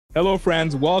Hello,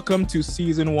 friends. Welcome to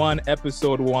Season 1,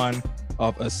 Episode 1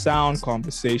 of A Sound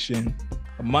Conversation,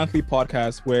 a monthly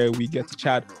podcast where we get to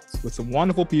chat with some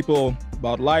wonderful people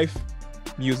about life,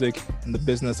 music, and the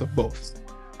business of both.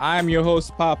 I'm your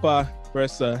host, Paapa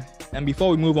Versa. And before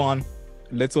we move on,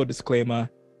 a little disclaimer.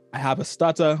 I have a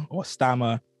stutter or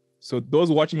stammer. So those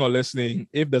watching or listening,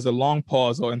 if there's a long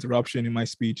pause or interruption in my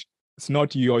speech, it's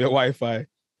not you or your Wi-Fi,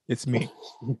 it's me.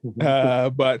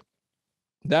 But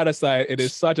that aside, it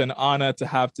is such an honor to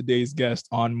have today's guest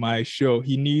on my show.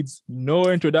 He needs no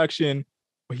introduction,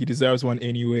 but he deserves one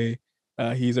anyway.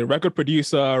 He's a record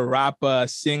producer, rapper,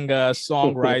 singer,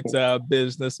 songwriter,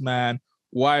 businessman,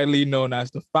 widely known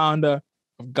as the founder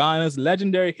of Ghana's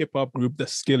legendary hip-hop group, the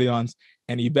Skillions,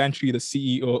 and eventually the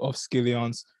CEO of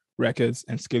Skillions Records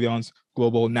and Skillions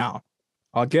Global now.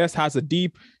 Our guest has a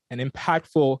deep and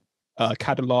impactful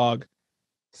catalog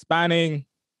spanning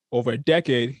over a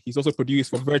decade. He's also produced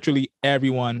for virtually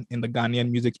everyone in the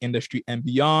Ghanaian music industry and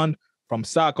beyond, from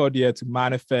Sarkodie to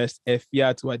Manifest,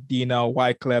 Efia to Adina,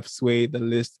 Wyclef, Sway. The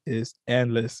list is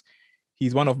endless.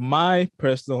 He's one of my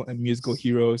personal and musical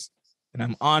heroes, and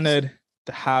I'm honored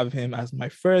to have him as my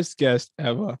first guest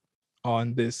ever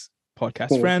on this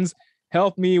podcast. Friends,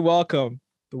 help me welcome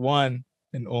the one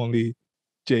and only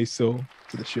Jayso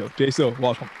to the show. Jayso,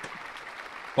 welcome.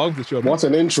 Welcome to the show. What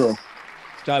an intro.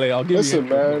 Charlie, I'll give Listen,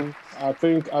 you an intro. man,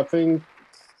 I think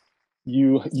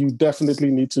you definitely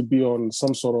need to be on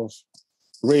some sort of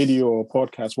radio or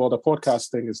podcast. Well, the podcast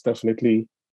thing is definitely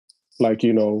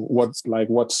what's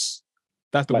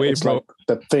that's the way, bro. Like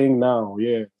the thing now,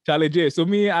 yeah. Charlie J. So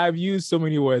I've used so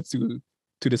many words to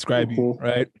describe you,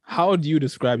 right? How do you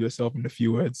describe yourself in a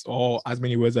few words, or as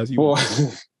many words as you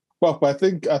want? Well, I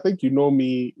think you know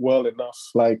me well enough.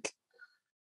 Like,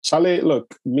 Charlie,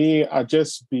 look, I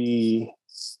just be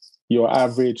your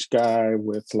average guy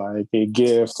with like a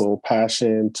gift or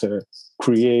passion to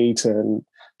create and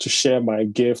to share my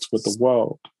gift with the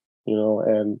world,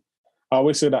 and I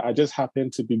always say that I just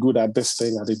happen to be good at this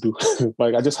thing that I do.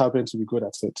 Like, I just happen to be good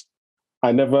at it.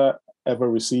 I never ever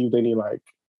received any like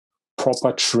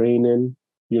proper training,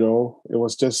 it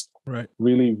was just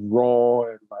really raw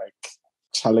and like,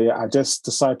 Charlie, I just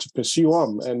decided to pursue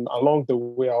on. And along the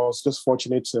way, I was just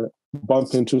fortunate to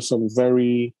bump into some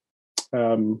very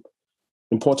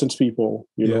important people,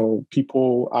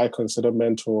 people I consider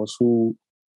mentors who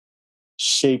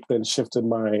shaped and shifted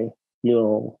my,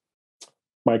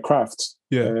 my craft.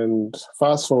 Yeah. And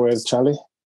fast forward, Charlie,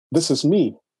 this is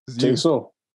me,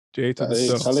 Jayso. Jay to the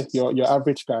show. Charlie, your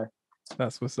average guy.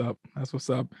 That's what's up.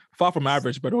 Far from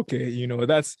average, but okay.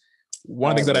 That's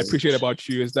one of the things that I appreciate about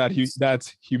you is that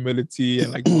that's humility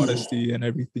and like modesty and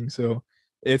everything. So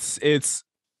it's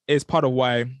part of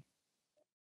why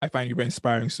I find you very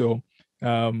inspiring. So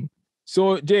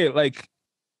Jay, like,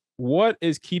 what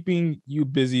is keeping you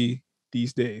busy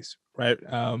these days, right?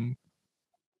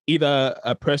 Either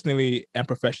personally and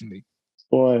professionally.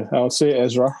 Boy, I would say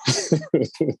Ezra.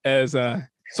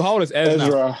 So how old is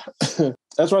Ezra?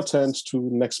 Ezra turns to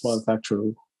next month,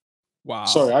 actually. Wow.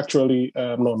 Sorry, actually,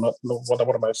 no. What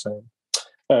am I saying?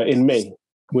 In May.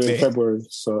 We're in February,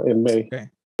 so in May. Okay.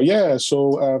 Yeah.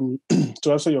 So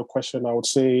to answer your question, I would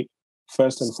say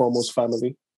first and foremost,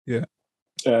 family. Yeah.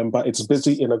 But it's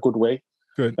busy in a good way.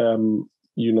 Good.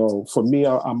 For me,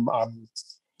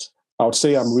 I would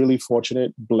say I'm really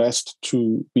fortunate, blessed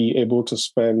to be able to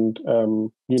spend,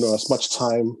 as much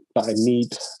time that I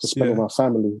need to spend with my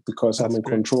family because I'm in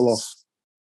control of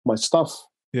my stuff.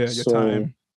 Yeah, your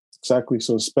time. Exactly.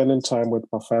 So spending time with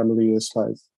my family is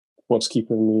like what's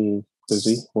keeping me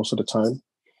busy most of the time.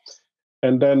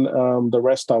 And then the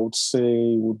rest I would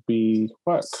say would be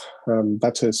work.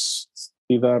 That is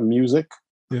either music,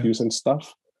 using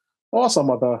stuff, or some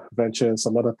other ventures,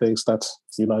 some other things that,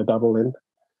 I dabble in.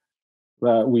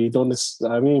 We don't,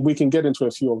 we can get into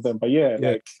a few of them, but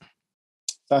like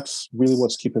that's really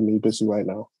what's keeping me busy right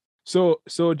now. So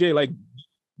Jay, like,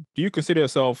 do you consider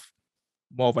yourself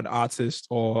more of an artist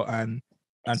or an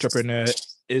entrepreneur?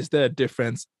 Is there a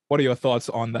difference? What are your thoughts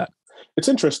on that? It's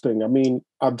interesting. I mean,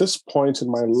 at this point in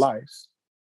my life,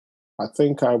 I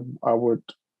think I would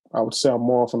say I'm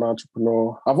more of an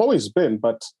entrepreneur. I've always been,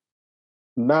 but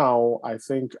now I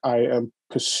think I am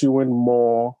pursuing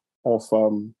more of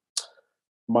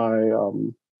my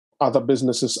other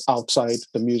businesses outside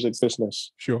the music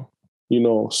business. Sure.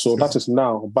 That is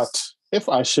now. But if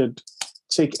I should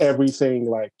take everything,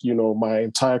 like, my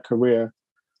entire career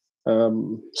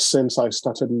since I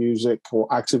started music or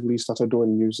actively started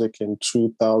doing music in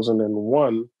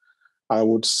 2001, I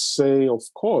would say, of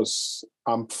course,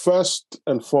 I'm first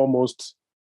and foremost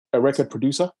a record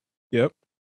producer. Yep.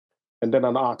 And then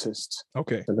an artist.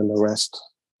 Okay. And then the rest.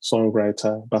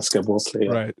 songwriter, basketball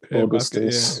player, Right. Yeah, all those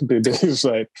things. It's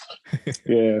like,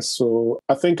 yeah. So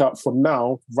I think for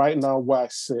now, right now, where I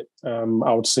sit, I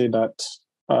would say that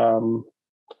I'm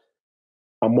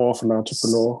more of an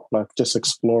entrepreneur, like just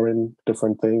exploring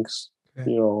different things,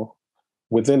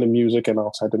 within the music and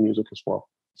outside the music as well.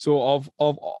 So of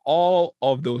all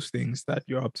of those things that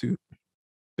you're up to,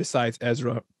 besides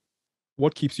Ezra,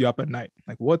 what keeps you up at night?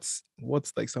 Like what's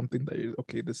like something that you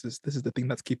okay, this is the thing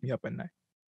that's keeping me up at night?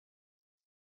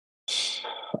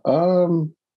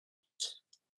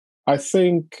 I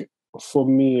think for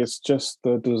me it's just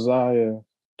the desire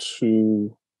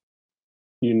to,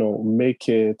 make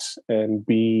it and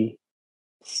be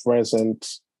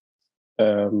present,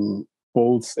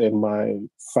 both in my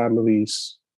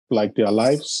family's, like their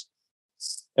lives,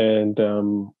 and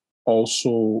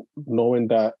also knowing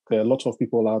that there are a lot of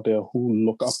people out there who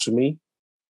look up to me,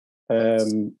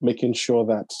 making sure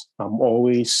that I'm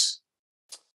always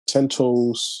 10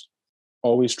 toes,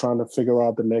 always trying to figure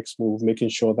out the next move, making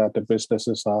sure that the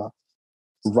businesses are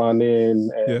running,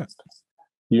 and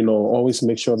always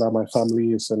make sure that my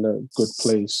family is in a good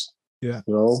place.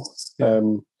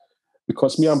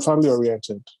 Because me, I'm family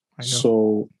oriented,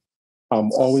 so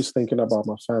I'm always thinking about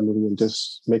my family and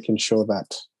just making sure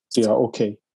that they are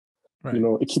okay. Right.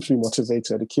 It keeps me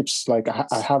motivated. It keeps like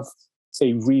I have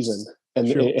a reason, and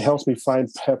it helps me find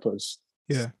purpose.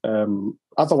 Yeah.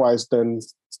 Otherwise, then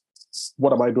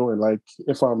what am I doing? Like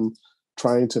if I'm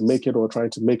trying to make it or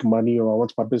trying to make money, or I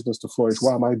want my business to flourish,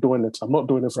 why am I doing it? I'm not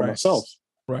doing it for myself.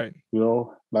 Right.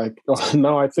 Like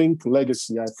now I think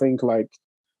legacy, I think like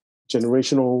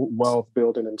generational wealth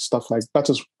building and stuff like that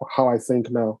is how I think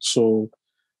now. So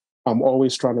I'm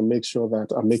always trying to make sure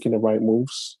that I'm making the right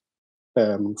moves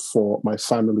for my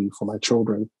family, for my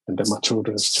children, and then my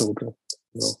children's children.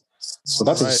 So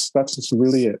that's just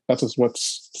really it. That is what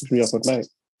keeps me up at night.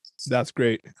 That's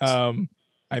great.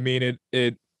 I mean,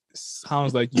 it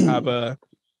sounds like you have a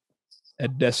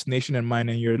destination in mind,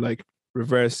 and you're like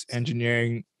reverse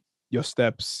engineering your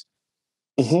steps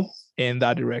in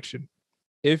that direction.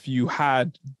 If you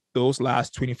had those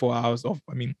last 24 hours of,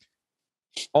 I mean,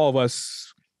 all of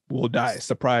us will die.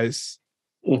 Surprise.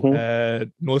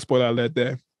 No spoiler alert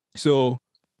there. So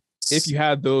if you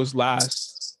had those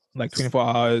last like 24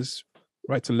 hours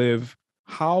right to live,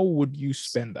 how would you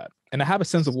spend that? And I have a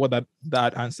sense of what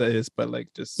that answer is, but like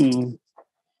just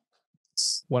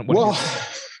well,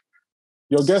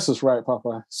 your guess is right,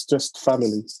 Papa. It's just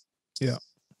family. Yeah.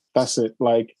 That's it.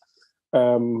 Like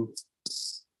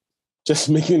just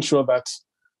making sure that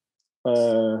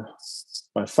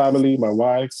my family, my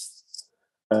wife,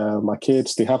 my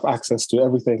kids, they have access to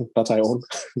everything that I own.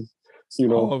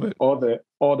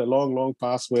 All the long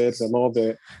passwords and all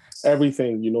the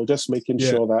everything. Just making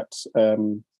sure that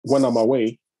when I'm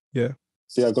away, they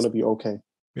are going to be okay.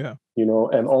 Yeah.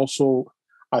 And also,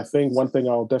 I think one thing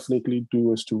I'll definitely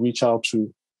do is to reach out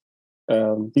to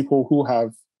people who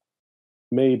have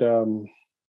made an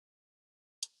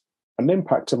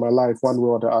impact in my life one way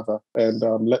or the other, and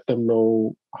let them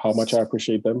know how much I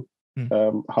appreciate them,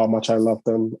 how much I love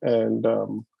them, and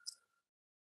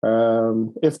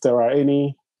if there are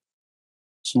any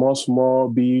small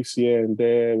beefs here and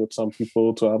there with some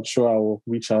people, I'm sure I will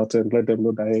reach out and let them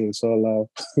know that, hey, it's all love.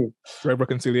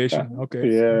 Reconciliation. Okay.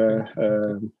 Yeah.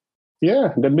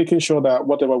 Okay. Then making sure that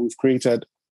whatever we've created,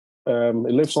 it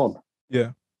lives on.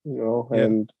 Yeah.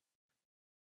 And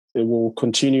it will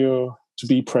continue to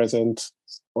be present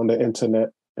on the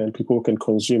internet, and people can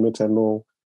consume it and know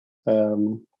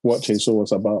what Jayso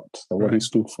was about and what he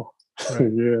stood for.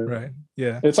 Right. Right.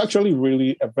 Yeah. It's actually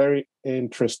really a very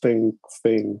interesting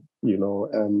thing,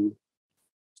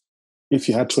 if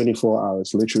you had 24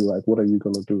 hours, literally, like, what are you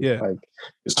going to do? Yeah. Like,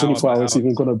 is 24 hours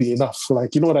even going to be enough?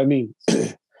 Like, you know what I mean?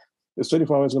 Is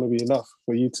 24 hours going to be enough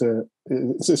for you to,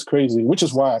 it's crazy, which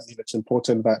is why I mean, it's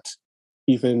important that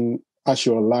even as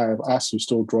you're alive, as you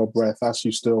still draw breath, as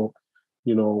you still,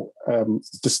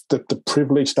 the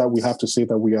privilege that we have to say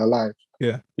that we are alive.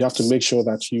 Yeah. You have to make sure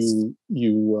that you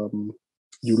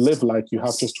live like you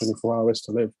have just 24 hours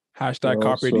to live. Hashtag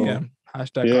Carpe Diem.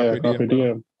 Hashtag Carpe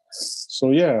Diem.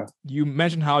 So yeah. You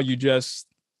mentioned how you just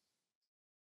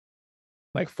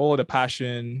like followed a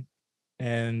passion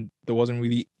and there wasn't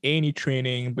really any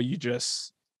training, but you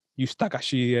stuck a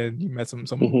shit and you met some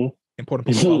important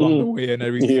people along the way and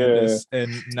everything.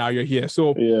 And now you're here.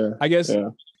 So I guess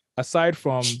aside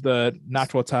from the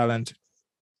natural talent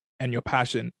and your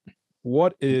passion,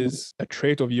 what is a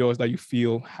trait of yours that you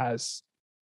feel has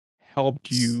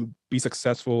helped you be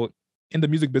successful in the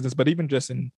music business, but even just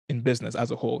in business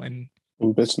as a whole and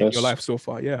in your life so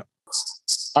far? Yeah.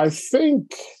 I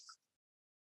think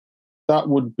that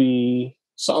would be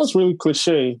sounds really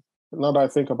cliche now that I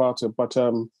think about it, but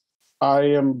I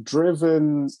am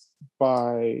driven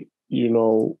by,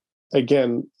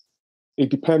 again, it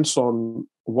depends on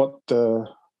what the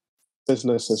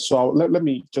business is. So let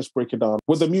me just break it down.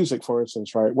 With the music, for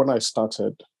instance, right? When I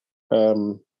started,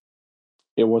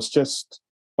 it was just,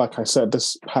 like I said,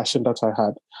 this passion that I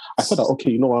had. I thought,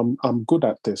 okay, I'm good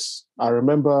at this. I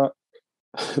remember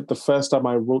the first time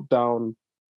I wrote down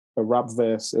a rap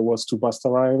verse, it was to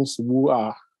Busta Rhymes, Woo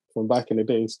Ah, from back in the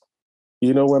days.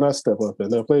 When I step up in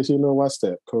the place, I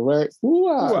step, correct? Woo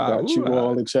Ah, Ooh-ah, got you ooh-ah.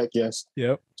 all in check, yes.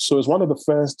 Yep. So it's one of the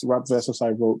first rap verses I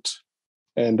wrote.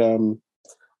 And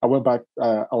I went back,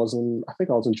 I think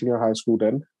I was in junior high school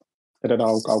then. And then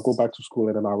I'll go back to school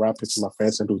and then I'll rap it to my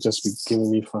friends and they'll just be giving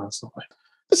me fun. So I'm like,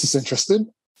 this is interesting.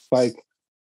 Like,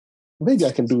 maybe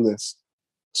I can do this.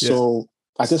 Yeah. So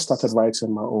I just started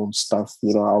writing my own stuff.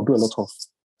 I'll do a lot of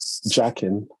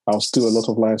jacking. I'll steal a lot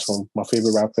of lines from my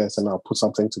favorite rappers and I'll put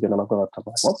something together and I'm like,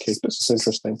 okay, this is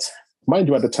interesting. Mind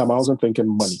you, at the time, I wasn't thinking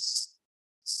money.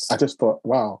 I just thought,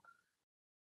 wow,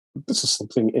 this is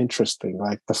something interesting.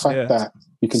 Like the fact that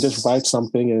you can just write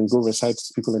something and go recite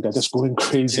to people and they're just going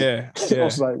crazy. Yeah. I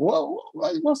was like, well,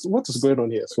 like what is going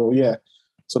on here? So yeah.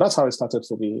 So that's how it started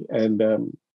for me.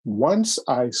 And once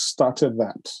I started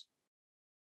that,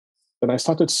 then I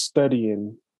started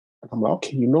studying. And I'm like,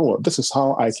 okay, you know what? This is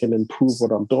how I can improve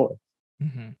what I'm doing.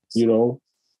 Mm-hmm.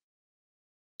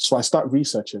 So I start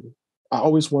researching. I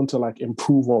always want to like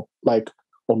improve on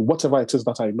whatever it is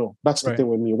that I know. That's the thing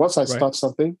with me. Once I start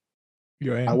something,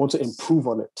 I want to improve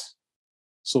on it.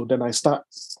 So then I start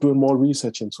doing more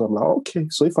research into it. I'm like, okay,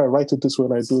 so if I write it this way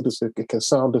and I do this, it can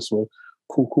sound this way.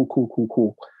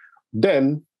 Cool.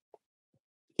 Then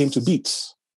came to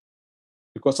beats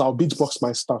because I'll beatbox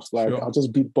my stuff. Like I'll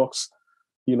just beatbox,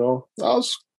 I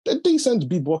was a decent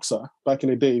beatboxer back in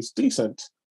the days, decent.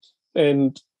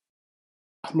 And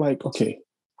I'm like, okay,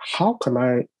 how can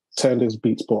I turn this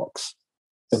beatbox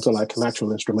into like an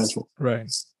actual instrumental?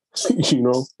 Right.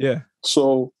 Yeah.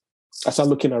 So I started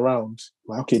looking around.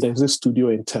 Like, okay, there's this studio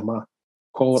in Tema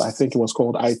I think it was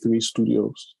called I3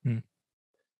 Studios.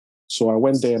 So I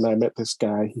went there and I met this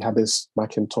guy. He had this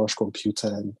Macintosh computer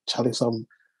and Charlie, some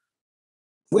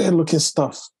weird looking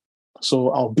stuff. So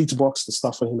I'll beatbox the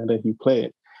stuff for him and then he play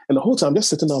it. And the whole time I'm just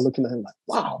sitting there looking at him like,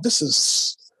 wow, this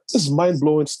is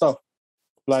mind-blowing stuff.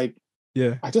 Like,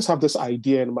 I just have this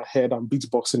idea in my head. I'm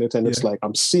beatboxing it and it's like,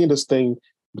 I'm seeing this thing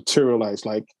materialize.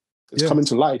 Like it's coming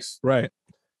to life. Right.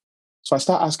 So I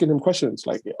start asking him questions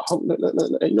like,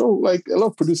 like a lot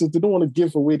of producers, they don't want to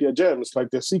give away their gems, like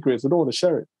their secrets. They don't want to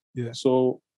share it. Yeah.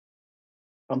 So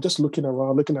I'm just looking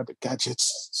around, looking at the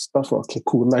gadgets, stuff. Okay,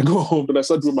 cool. And I go home and I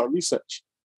start doing my research,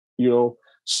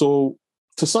 So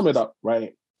to sum it up,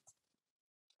 right,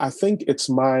 I think it's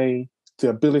the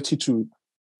ability to,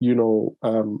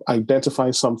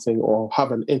 identify something or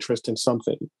have an interest in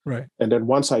something. Right. And then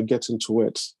once I get into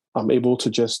it, I'm able to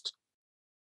just,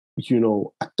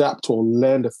 adapt or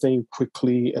learn the thing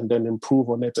quickly and then improve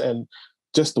on it. And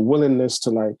just the willingness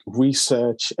to like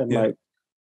research and like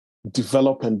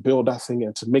develop and build that thing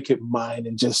and to make it mine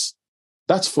and just,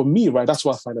 that's for me, right? That's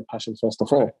why I find a passion, first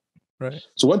of all. Right.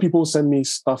 So when people send me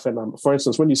stuff and for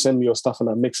instance, when you send me your stuff and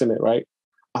I'm mixing it, right?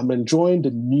 I'm enjoying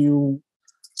the new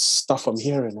stuff I'm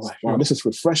hearing. Like, wow, this is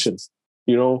refreshing,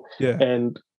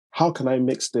 And how can I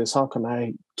mix this? How can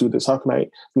I do this? How can I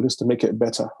do this to make it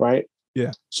better, right?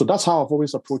 Yeah. So that's how I've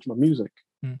always approached my music.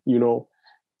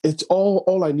 It's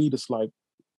all I need is like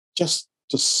just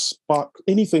to spark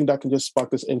anything that can just spark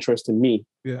this interest in me.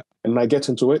 Yeah. And when I get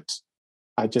into it,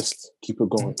 I just keep it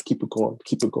going, keep it going.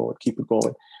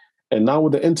 And now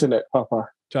with the internet, Papa,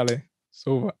 Charlie, it's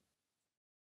over.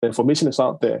 The information is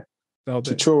out there.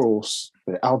 Tutorials,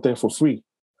 they're out there for free.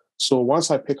 So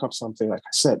once I pick up something, like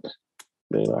I said,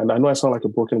 and I know I sound like a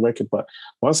broken record, but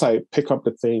once I pick up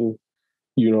the thing,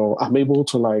 I'm able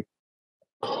to like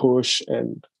push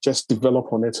and just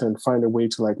develop on it and find a way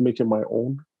to like make it my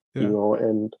own,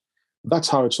 and that's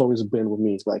how it's always been with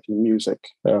me, like in music.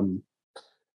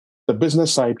 The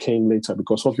business side came later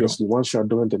because obviously once you're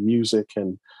doing the music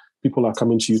and people are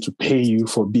coming to you to pay you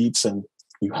for beats and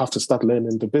you have to start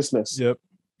learning the business. Yep.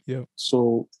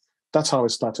 So that's how it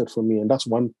started for me. And that's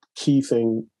one key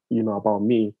thing, about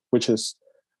me, which is,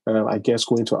 I guess,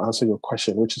 going to answer your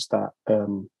question, which is that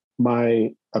my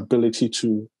ability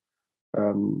to,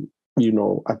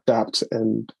 adapt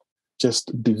and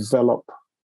just develop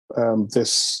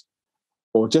this,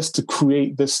 or just to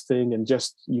create this thing and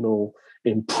just,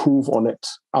 improve on it.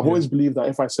 I've always believed that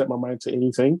if I set my mind to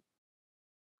anything,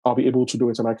 I'll be able to do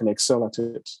it and I can excel at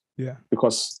it. Yeah.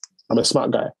 Because I'm a smart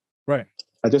guy. Right.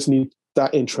 I just need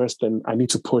that interest and I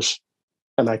need to push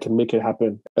and I can make it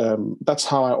happen. That's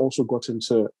how I also got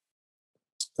into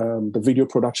the video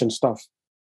production stuff.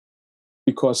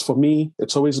 Because for me,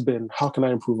 it's always been, how can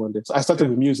I improve on this? I started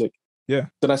with music. Yeah.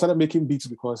 Then I started making beats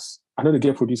because I know the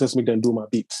game producers make them do my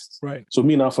beats. Right. So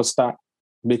me now for start,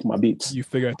 make my beats. You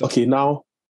figure it out.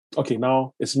 Okay,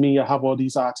 now it's me. I have all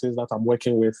these artists that I'm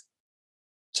working with.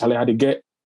 Charlie, I had to get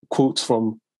quotes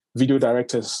from video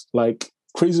directors, like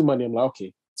crazy money. I'm like,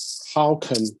 okay, how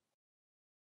can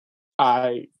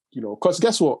I, because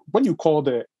guess what? When you call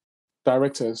the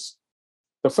directors,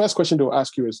 the first question they'll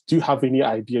ask you is, do you have any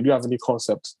idea? Do you have any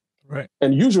concept? Right.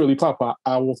 And usually, Papa,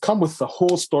 I will come with the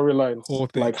whole storyline,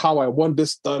 like how I want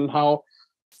this done,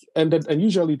 and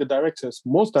usually the directors,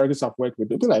 most directors I've worked with,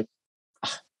 they'll be like,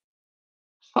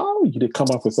 how you did come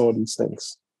up with all these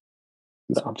things?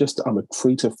 I'm a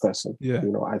creative person. Yeah.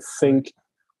 I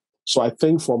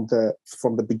think from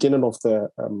the beginning of the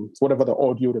whatever the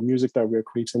audio, the music that we're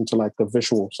creating to like the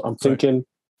visuals, I'm thinking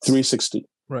 360.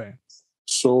 Right.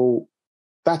 So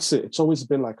that's it. It's always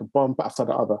been like a bump after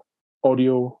the other.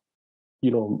 Audio,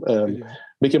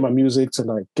 making my music to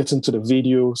like get into the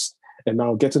videos and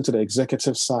now get into the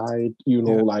executive side,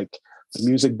 like the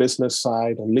music business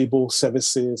side and label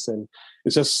services, and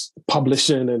it's just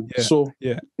publishing. And so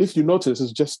if you notice,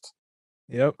 it's just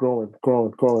growing.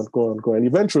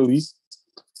 Eventually,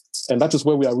 and that is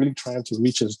where we are really trying to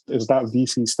reach is that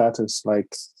VC status,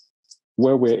 like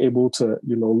where we're able to,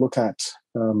 look at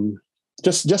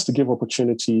just to give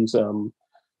opportunities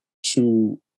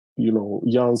to,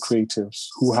 young creatives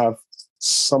who have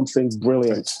something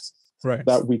brilliant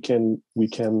that we can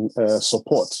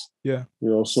support. Yeah.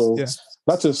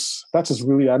 That is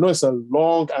really, I know it's a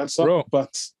long answer,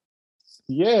 but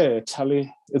yeah,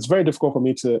 Charlie, it's very difficult for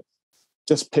me to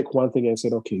just pick one thing and say,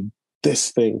 okay,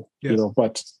 this thing,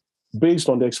 but based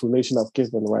on the explanation I've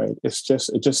given, right,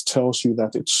 it just tells you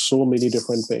that it's so many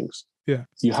different things. Yeah.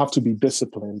 You have to be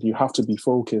disciplined. You have to be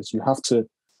focused. You have to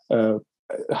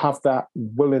have that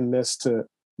willingness to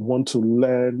want to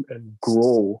learn and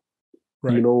grow.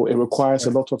 Right. It requires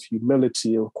a lot of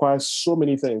humility. It requires so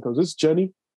many things, because this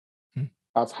journey,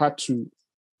 I've had to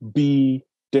be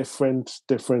different.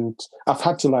 I've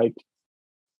had to like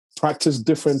practice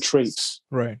different traits,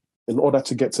 right, in order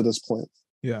to get to this point.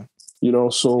 Yeah.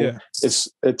 So it's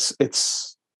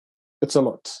a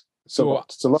lot. It's a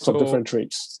lot of different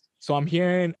traits. So I'm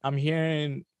hearing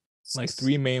like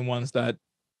three main ones that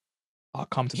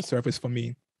come to the surface for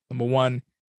me. Number one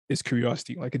is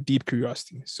curiosity, like a deep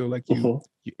curiosity. So like you're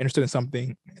interested in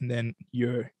something, and then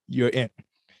you're in.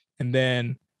 And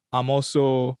then I'm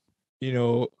also,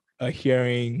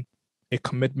 hearing a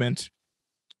commitment.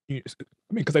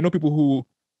 Because I know people who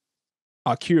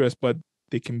are curious, but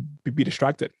they can be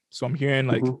distracted. So I'm hearing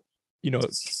like,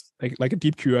 like a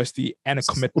deep curiosity and a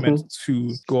commitment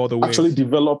to go all the way. Actually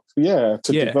develop,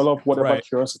 develop whatever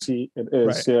curiosity it is.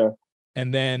 Right. Yeah.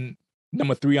 And then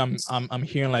number three, I'm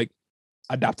hearing like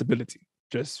adaptability,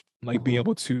 just like being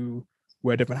able to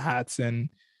wear different hats and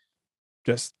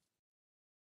just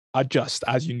adjust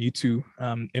as you need to,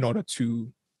 in order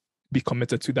to be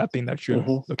committed to that thing that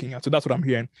you're looking at. So that's what I'm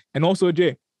hearing. And also,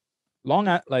 Jay,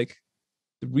 the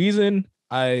reason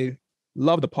I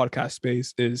love the podcast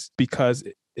space is because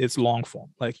it's long form.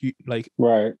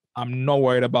 Right. I'm not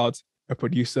worried about a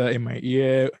producer in my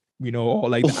ear, or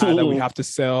like the ad that we have to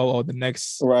sell, or the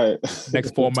next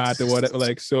format or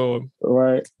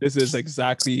whatever. This is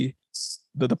exactly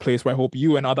the place where I hope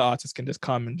you and other artists can just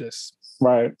come and just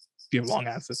give long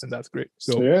answers, and that's great.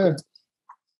 So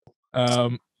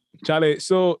Charlie,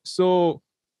 so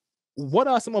what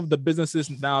are some of the businesses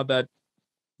now that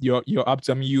you're up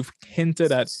to? I mean, you've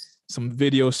hinted at some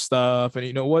video stuff,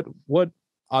 and what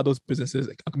are those businesses?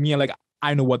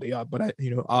 I know what they are, but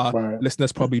our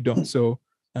listeners probably don't. So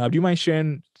do you mind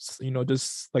sharing,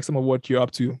 just like some of what you're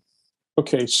up to?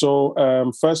 Okay, so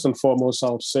first and foremost,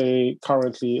 I'll say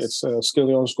currently it's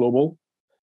Skillions Global.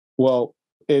 Well,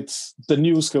 it's the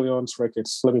new Skillions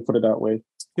Records. Let me put it that way.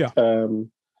 Yeah.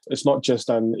 It's not just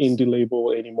an indie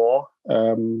label anymore.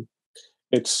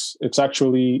 It's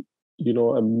actually,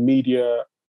 a media,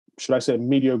 should I say a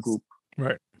media group?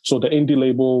 Right. So the indie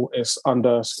label is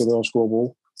under Skillions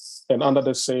Global, and under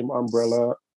the same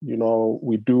umbrella,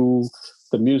 we do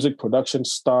the music production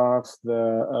stuff,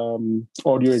 the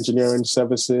audio engineering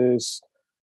services,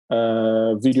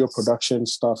 video production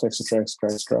stuff, etc.,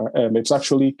 etc., etc. It's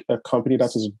actually a company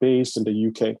that is based in the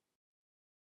UK.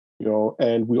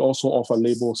 And we also offer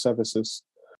label services.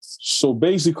 So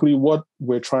basically what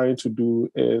we're trying to do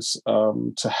is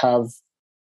to have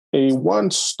a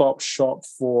one-stop shop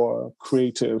for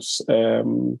creatives.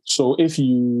 So if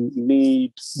you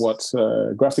need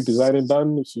graphic designing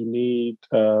done, if you need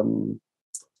a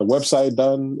website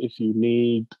done, if you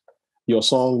need your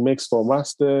song mixed or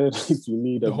mastered, if you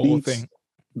need a beat,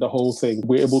 the whole thing,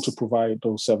 we're able to provide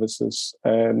those services.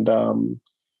 And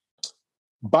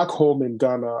back home in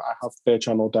Ghana, I have Fair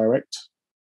Channel Direct,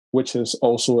 which is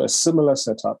also a similar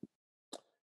setup,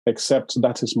 except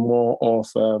that is more of,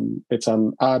 it's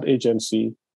an ad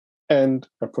agency and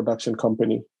a production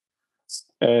company.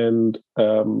 And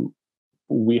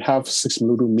we have Six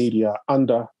Minudu Media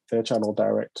under Fair Channel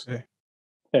Direct. Okay.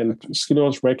 And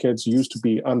Skillions Records used to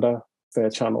be under Fair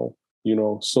Channel,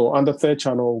 So under Fair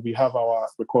Channel, we have our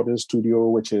recording studio,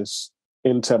 which is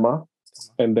in Tema,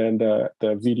 and then the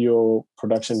video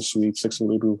production suite, Six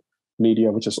Minudu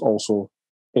Media, which is also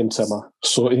in Tema.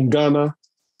 So in Ghana,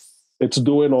 it's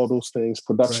doing all those things.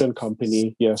 Production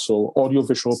company, so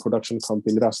audiovisual production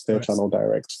company, that's Fair Channel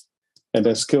Direct. And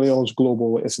then Skillions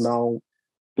Global is now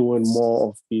doing more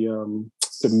of the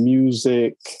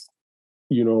music,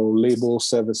 label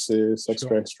services,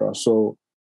 extra. So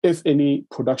if any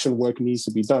production work needs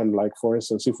to be done, like for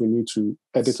instance, if we need to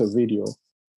edit a video,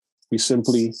 we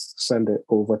simply send it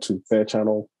over to Fair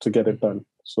Channel to get it done.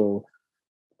 So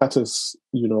that is,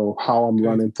 how I'm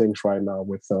running things right now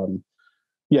with, so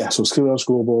Skillions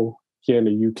Global here in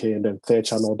the UK, and then Fair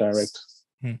Channel Direct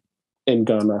in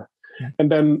Ghana. And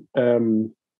then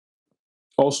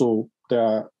also there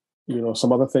are,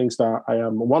 some other things that I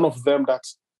am, one of them that,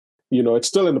 it's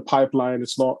still in the pipeline.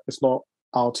 It's not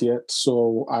out yet,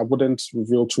 so I wouldn't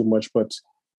reveal too much, but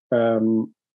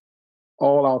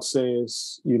all I'll say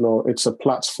is, it's a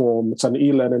platform. It's an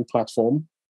e-learning platform.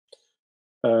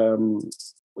 It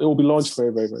will be launched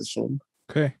very, very, very soon.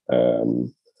 Okay.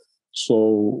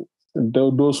 So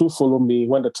those who follow me,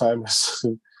 when the time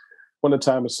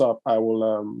is up, I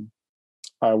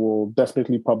will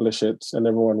definitely publish it, and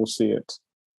everyone will see it.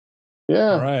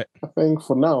 Yeah. All right. I think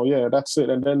for now, that's it.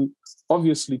 And then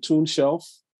obviously Tune Shelf.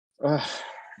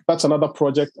 That's another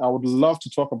project I would love to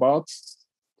talk about,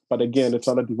 but again, it's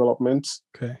under development.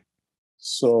 Okay.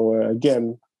 So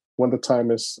again, when the time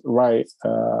is right,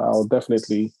 I'll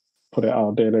definitely put it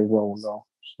out there and everyone will know.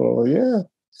 So yeah.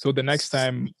 So the next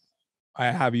time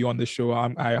I have you on the show,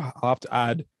 I have to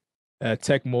add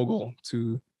Tech Mogul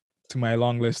to my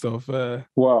long list of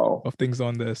things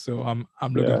on there. So I'm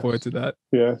looking forward to that.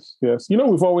 Yes.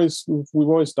 We've always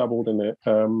dabbled in it.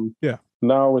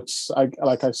 Now it's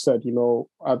like I said,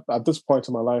 at this point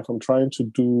in my life, I'm trying to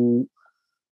do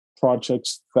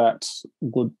projects that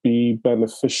would be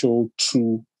beneficial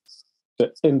to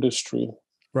the industry,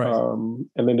 right?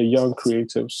 And then the young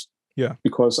creatives,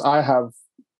 because I have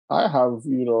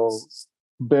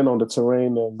been on the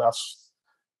terrain, and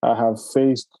I have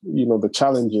faced the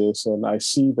challenges, and I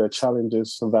see the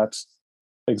challenges that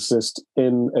exist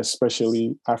in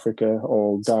especially Africa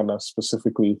or Ghana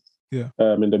specifically.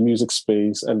 In the music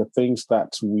space, and the things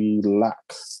that we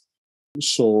lack.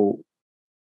 So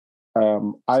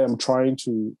I am trying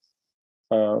to,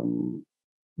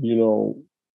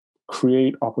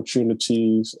 create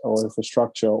opportunities or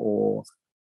infrastructure or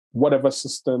whatever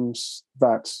systems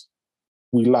that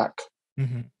we lack.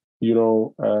 Those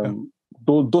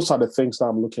are the things that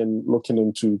I'm looking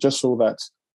into, just so that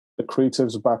the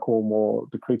creatives back home or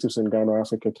the creatives in Ghana,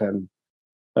 Africa can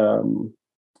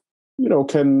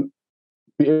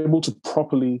be able to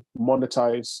properly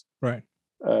monetize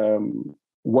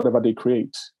whatever they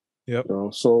create.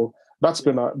 So that's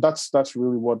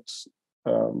really what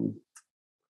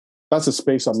that's the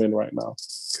space I'm in right now.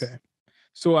 Okay.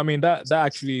 So I mean that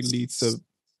actually leads to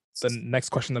the next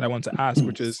question that I want to ask,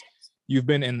 which is, you've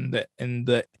been in the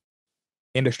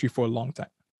industry for a long time,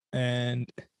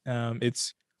 and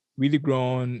it's really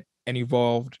grown and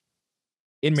evolved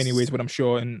in many ways, but I'm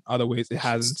sure in other ways it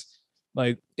hasn't.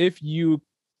 Like, if you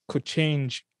could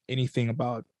change anything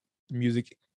about the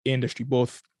music industry,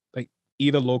 both like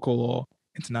either local or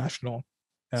international,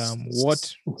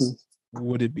 what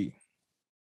would it be?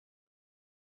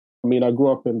 I mean, I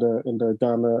grew up in the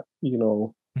Ghana,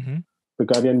 the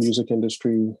Ghanaian music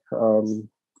industry.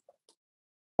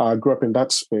 I grew up in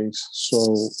that space,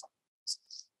 so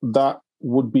that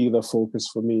would be the focus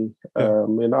for me.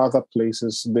 In other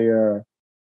places, they're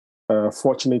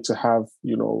fortunate to have,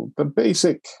 the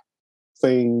basic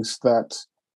things that,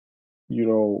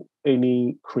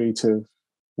 any creative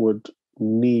would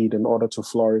need in order to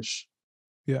flourish.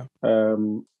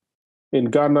 In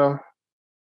Ghana,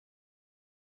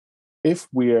 if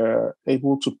we are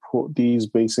able to put these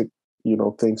basic,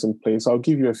 things in place, I'll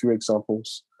give you a few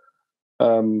examples.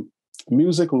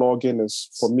 Music logging is,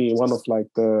 for me, one of like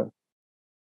the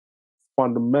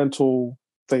fundamental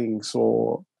things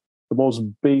or the most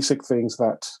basic things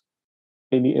that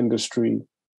any industry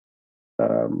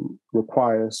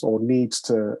requires or needs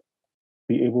to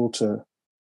be able to,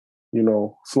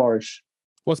 flourish.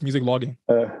 What's music logging?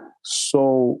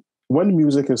 So when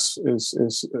music is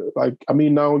like, I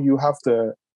mean, now you have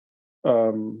the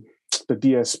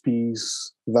DSPs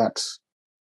that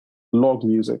log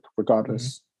music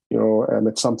regardless, and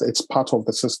it's part of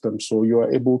the system. So you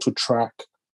are able to track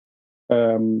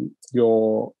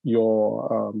your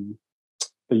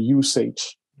the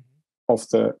usage of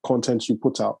the content you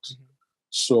put out.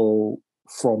 So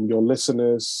from your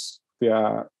listeners,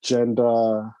 their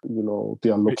gender,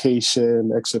 their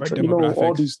location, etc.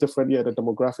 All these different, the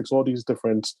demographics, all these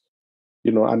different,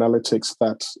 analytics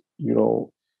that,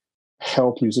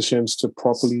 help musicians to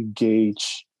properly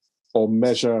gauge or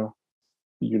measure,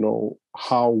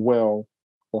 how well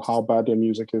or how bad their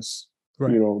music is,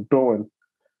 doing.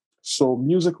 So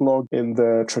music log in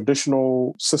the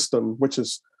traditional system, which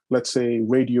is, let's say,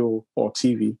 radio or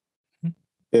TV,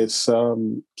 is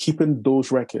keeping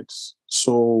those records.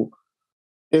 So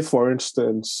if, for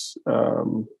instance,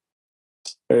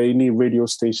 any radio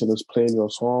station is playing your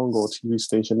song or TV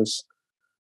station is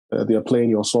they are playing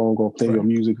your song or playing your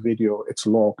music video, it's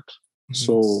logged.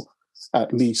 So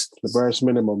at least the barest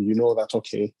minimum, that,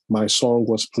 okay, my song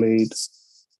was played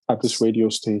at this radio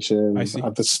station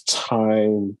at this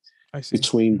time,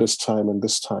 between this time and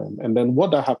this time. And then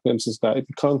what that happens is that it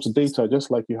becomes data,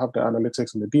 just like you have the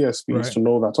analytics and the DSPs to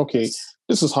know that, okay,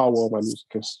 this is how well my music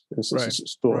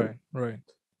is doing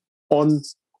on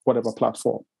whatever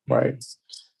platform, right?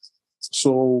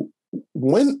 So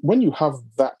when you have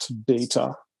that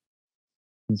data,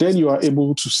 then you are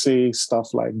able to say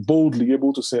stuff like, boldly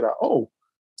able to say that, oh,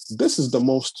 this is the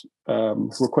most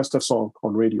requested song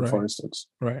on radio, for instance.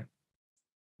 Right.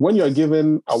 When you are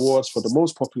given awards for the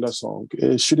most popular song,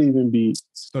 it shouldn't even be,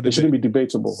 shouldn't be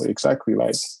debatable. Exactly,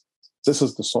 like, this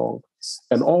is the song.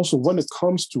 And also when it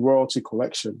comes to royalty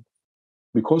collection,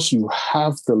 because you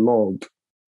have the log,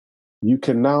 you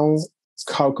can now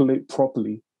calculate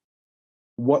properly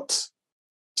what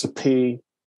to pay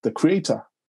the creator.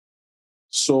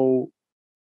 So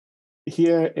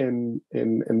here in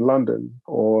London,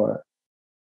 or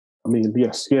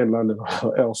here in London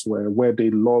or elsewhere, where they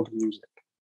log music,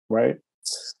 right?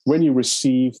 When you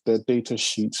receive the data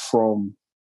sheets from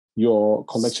your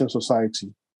collection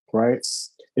society, right?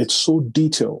 It's so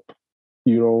detailed,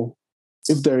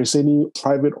 if there is any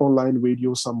private online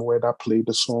radio somewhere that played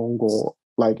the song, or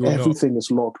like everything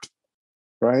is logged,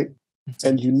 right?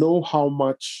 And you know how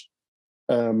much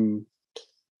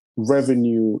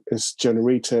revenue is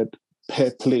generated per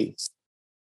play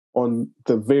on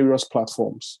the various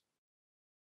platforms.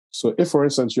 So if, for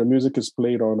instance, your music is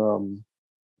played on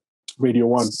Radio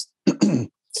 1,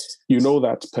 you know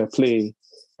that per play,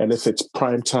 and if it's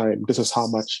prime time, this is how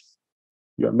much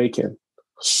you are making.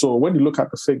 So when you look at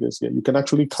the figures, you can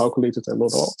actually calculate it and know,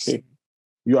 okay,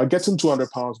 you are getting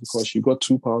 £200 because you got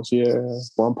 £2 here,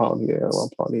 £1 here,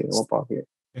 £1 here, £1 here.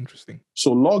 Interesting.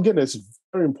 So logging is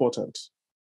very important.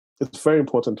 It's very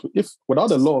important. If without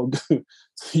the log,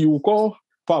 you will call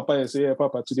Paapa and say, "Hey,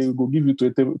 Paapa, today we will give you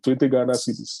 20 Ghana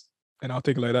cedis." And I'll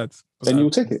take it like that. And you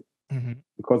take it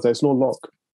because there's no log.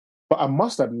 But I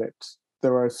must admit,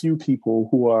 there are a few people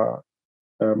who are,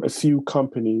 a few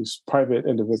companies, private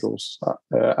individuals,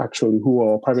 actually, who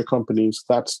are private companies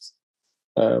that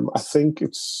I think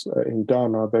it's in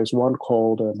Ghana. There's one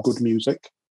called Good Music.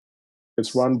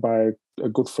 It's run by a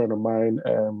good friend of mine.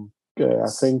 I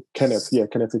think Kenneth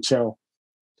Echel.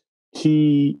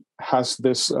 He has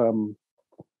this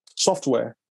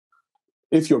software.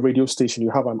 If your radio station,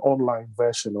 you have an online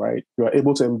version, right? You are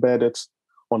able to embed it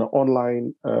on an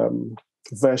online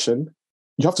version.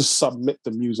 You have to submit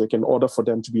the music in order for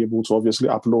them to be able to obviously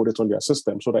upload it on their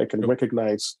system so that it can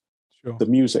recognize the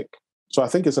music. So I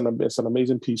think it's an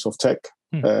amazing piece of tech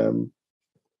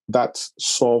that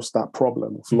solves that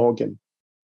problem of logging.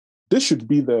 This should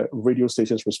be the radio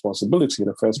station's responsibility in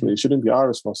the first place. It shouldn't be our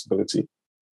responsibility.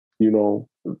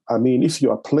 I mean, if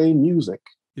you are playing music,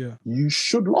 you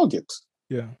should log it.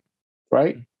 Yeah.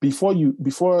 Right? Before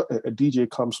a DJ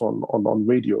comes on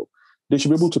radio, they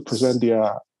should be able to present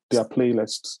their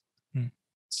playlists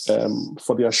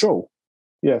for their show.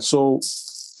 Yeah. So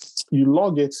you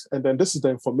log it, and then this is the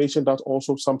information that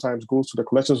also sometimes goes to the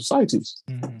collection societies.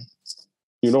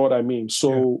 You know what I mean?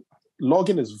 So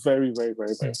logging is very, very,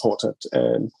 very, very important.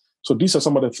 And so these are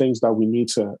some of the things that we need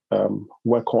to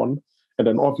work on. And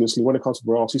then obviously when it comes to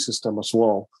the royalty system as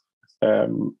well,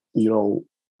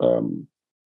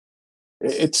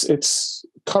 it's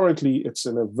currently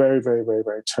in a very, very, very,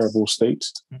 very terrible state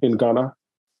in Ghana.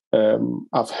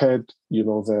 I've heard,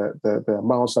 the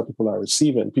amounts that people are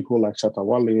receiving, people like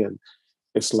Chatawale, and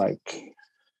it's like,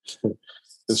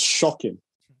 it's shocking.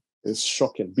 It's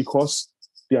shocking because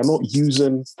they are not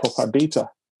using proper data.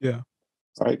 Yeah.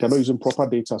 Right? They're not using proper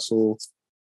data. So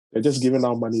they're just giving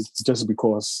out money just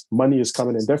because money is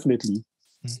coming in. Definitely,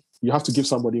 you have to give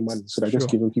somebody money. So they're just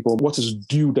giving people what is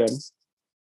due them.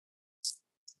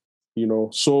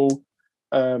 So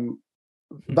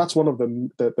that's one of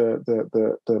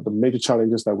the major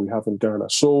challenges that we have in Ghana.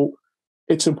 So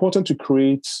it's important to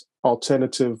create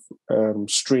alternative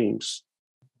streams,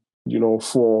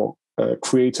 for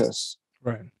creators.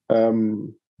 Right.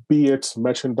 Be it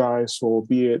merchandise or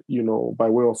be it, by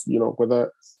way of,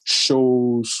 whether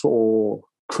shows or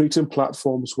creating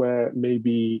platforms where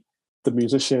maybe the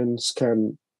musicians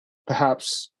can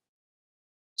perhaps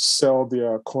sell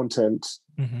their content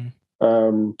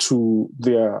to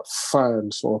their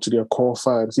fans or to their core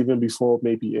fans even before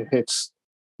maybe it hits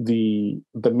the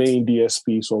main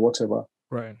DSPs or whatever.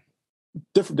 Right.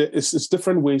 It's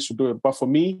different ways to do it. But for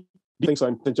me, things are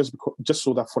important just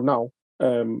so that for now,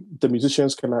 the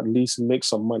musicians can at least make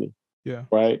some money,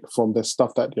 right, from the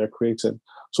stuff that they're creating.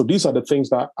 So these are the things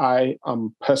that I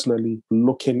am personally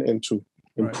looking into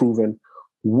improving,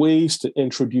 ways to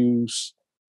introduce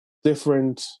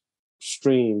different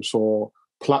streams or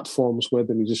platforms where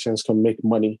the musicians can make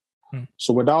money.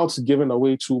 So without giving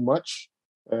away too much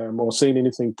or saying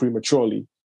anything prematurely,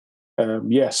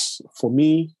 yes, for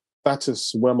me, that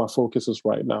is where my focus is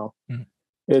right now.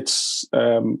 It's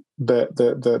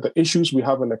the issues we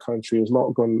have in the country is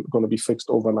not going to be fixed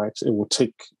overnight. It will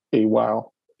take a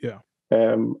while. Yeah.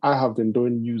 I have been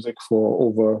doing music for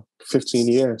over 15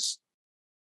 years.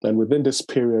 And within this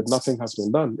period, nothing has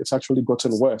been done. It's actually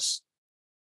gotten worse.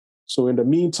 So in the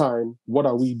meantime, what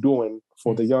are we doing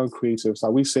for the young creatives? Are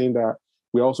we saying that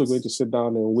we're also going to sit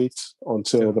down and wait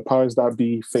until the powers that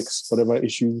be fix whatever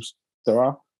issues there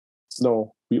are?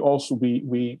 No, we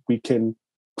can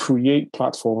create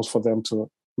platforms for them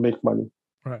to make money.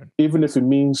 Right. Even if it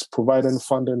means providing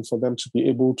funding for them to be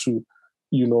able to,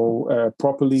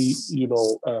 properly,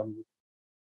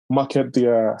 market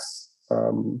their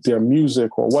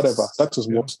music or whatever. That is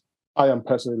what I am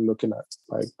personally looking at,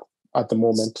 like, at the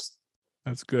moment.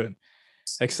 That's good.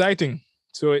 Exciting.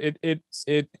 So it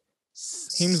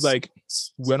seems like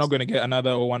we're not going to get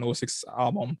another 106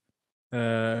 album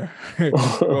because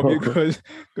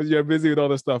you're busy with all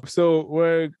the stuff. So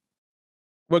we're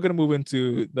going to move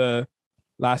into the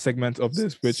last segment of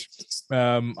this, which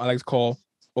I like to call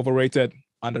overrated,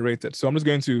 underrated. So I'm just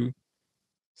going to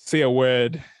say a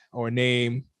word or a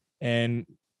name, and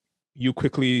you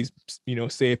quickly,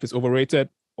 say if it's overrated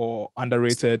or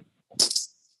underrated.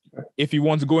 If you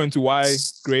want to go into why,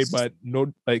 great, but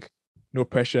no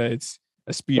pressure. It's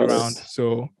a speed round,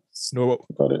 so no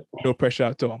pressure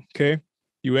at all. Okay,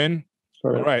 you in?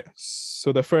 All right.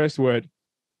 So the first word,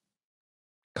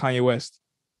 Kanye West.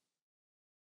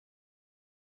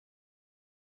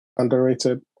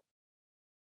 Underrated.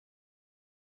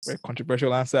 Very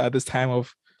controversial answer at this time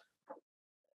of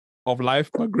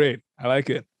life, but great. I like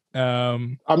it.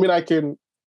 I mean, I can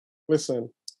listen.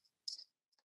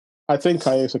 I think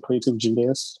Kanye is a creative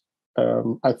genius.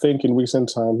 I think in recent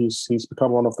time he's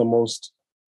become one of the most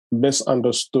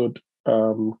misunderstood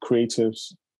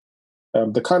creatives.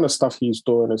 The kind of stuff he's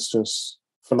doing is just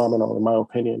phenomenal, in my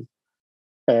opinion.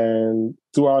 And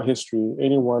throughout history,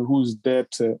 anyone who's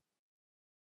dared to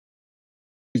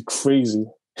be crazy,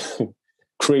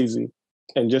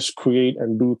 and just create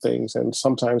and do things, and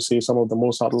sometimes say some of the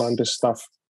most outlandish stuff,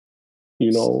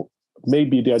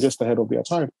 maybe they are just ahead of their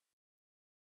time.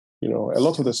 A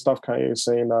lot of the stuff Kanye is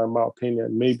saying now, in my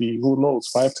opinion, maybe, who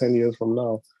knows, 5-10 years from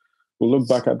now, we'll look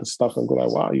back at the stuff and go like,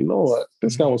 wow, you know what?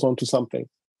 This guy was onto something.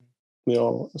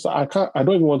 So I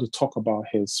don't even want to talk about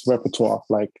his repertoire.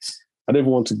 Like, I don't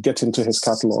even want to get into his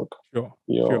catalog. Sure.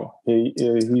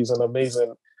 He's an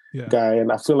amazing guy.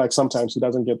 And I feel like sometimes he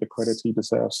doesn't get the credit he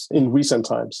deserves in recent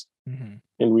times.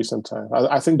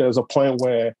 I think there's a point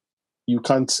where you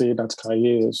can't say that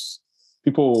Kanye is,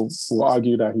 people will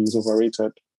argue that he's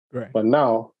overrated. Right. But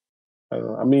now,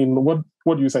 I mean, what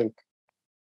do you think?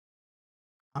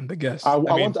 I'm the guest. I'm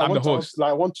the host.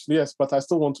 Yes, but I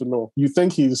still want to know. You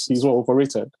think he's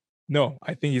overrated? No,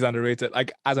 I think he's underrated.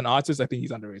 Like, as an artist, I think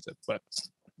he's underrated. But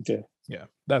okay, yeah,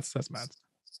 that's mad.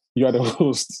 You are the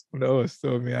host. I'm the host,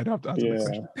 so I'd have to answer the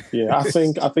question. Yeah, I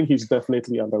think he's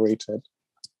definitely underrated.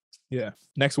 Yeah.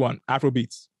 Next one,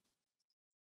 Afrobeats.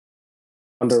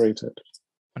 Underrated.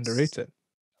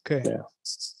 Okay. Yeah.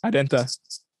 Adenta.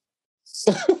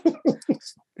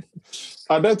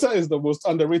 Adenta is the most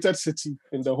underrated city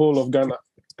in the whole of Ghana.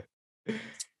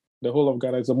 The whole of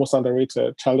Ghana is the most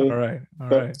underrated. Charlie, All right.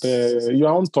 you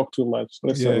don't talk too much.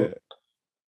 Listen,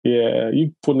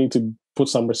 you need to put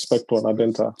some respect on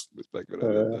Adenta.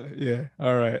 Yeah.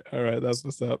 All right. That's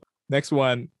what's up. Next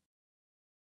one,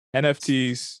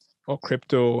 NFTs or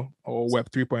crypto or Web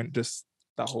 3.0, just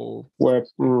that whole Web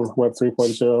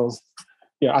 3.0.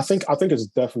 Yeah, I think it's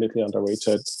definitely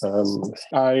underrated.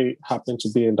 I happen to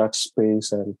be in that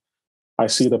space, and I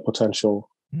see the potential.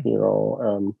 You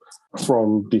know,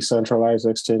 from decentralized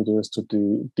exchanges to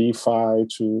the DeFi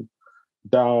to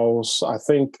DAOs. I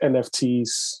think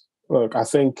NFTs. Look, I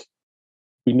think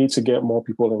we need to get more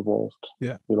people involved.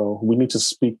 Yeah, you know, we need to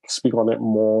speak on it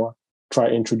more. Try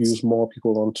to introduce more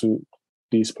people onto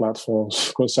these platforms,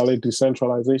 because Charlie,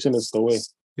 decentralization is the way.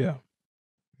 Yeah.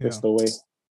 It's the way.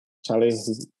 Charlie,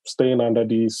 staying under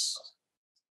these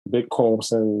big corps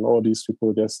and all these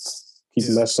people just keep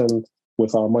messing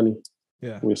with our money.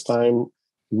 Yeah. It's time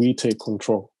we take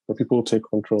control. The people take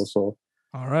control. So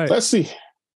all right. Let's see.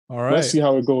 All right. Let's see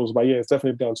how it goes. But yeah, it's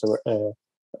definitely down to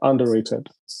underrated.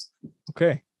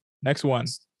 Okay. Next one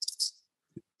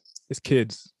is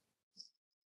kids.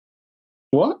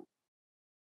 What?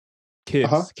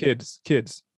 Kids.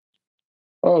 Kids.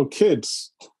 Oh,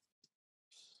 kids.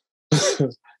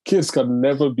 Kids can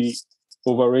never be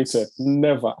overrated.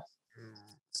 Never.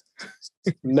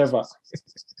 Never.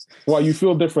 Why, you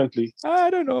feel differently? I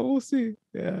don't know. We'll see.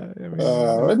 Yeah. I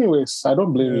mean, anyways, I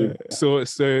don't blame you. So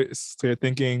you're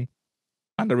thinking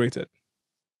underrated.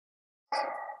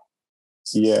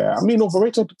 Yeah, I mean,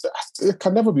 overrated. It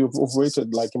can never be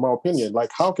overrated. Like, in my opinion,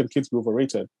 like, how can kids be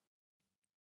overrated?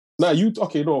 Now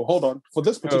hold on. For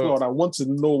this particular one, I want to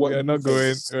know what we're not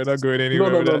going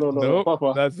anywhere. No,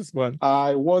 Papa. That's this one.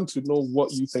 I want to know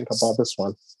what you think about this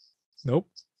one. Nope.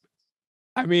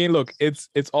 I mean, look, it's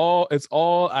all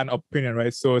an opinion,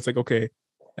 right? So it's like, okay,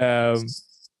 are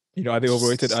they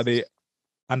overrated? Are they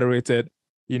underrated?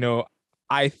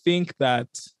 I think that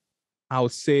I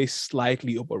would say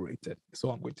slightly overrated. That's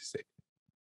all I'm going to say.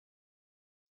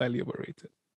 Slightly overrated.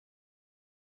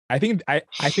 I think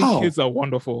kids are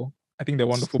wonderful. I think they're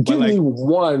wonderful. Give me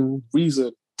one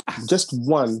reason, just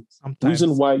one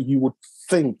reason why you would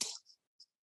think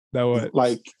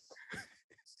that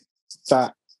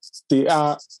that they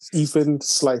are even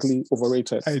slightly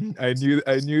overrated. I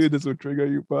knew this would trigger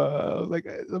you, but I was like,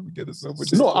 let me get this over.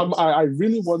 No, I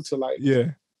really want to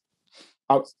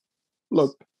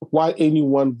look, why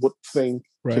anyone would think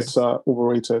kids are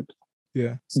overrated.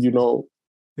 Yeah.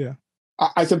 Yeah.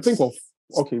 I can think of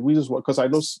reasons why, because I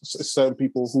know certain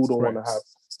people who don't want to have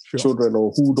children,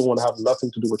 or who don't want to have nothing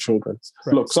to do with children.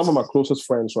 Right. Look, some of my closest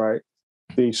friends, right,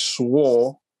 they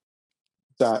swore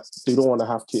that they don't want to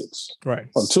have kids. Right.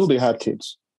 Until they had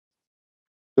kids.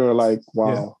 They're like,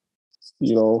 wow.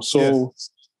 Yeah. So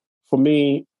for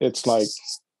me, it's like,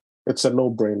 it's a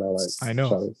no-brainer. Like, I know.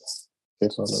 Sorry,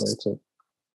 it's underrated.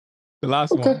 The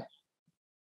last one.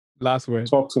 Last word.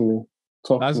 Talk to me.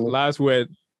 Last word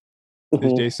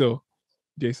is Jayso.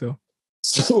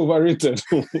 Overrated.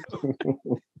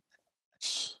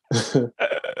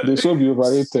 They should be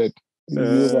overrated. Be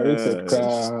overrated.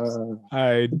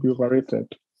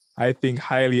 I think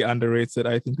highly underrated.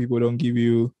 I think people don't give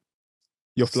you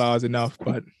your flowers enough,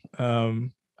 but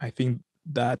I think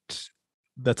that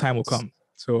the time will come.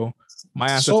 So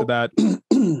my answer to that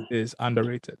is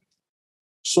underrated.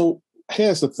 So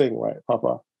here's the thing, right,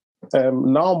 Papa?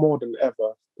 Now more than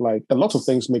ever, like, a lot of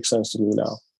things make sense to me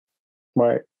now,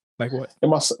 right? Like what? It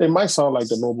might sound like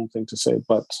the normal thing to say,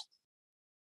 but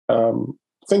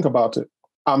think about it.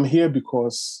 I'm here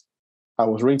because I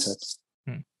was rated,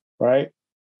 right?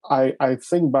 I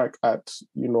think back at,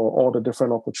 all the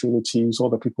different opportunities, all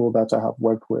the people that I have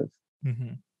worked with.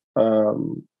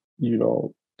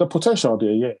 The potential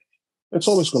there, it's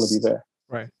always going to be there.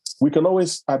 Right. We can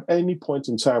always, at any point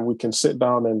in time, we can sit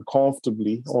down and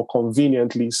comfortably or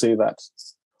conveniently say that,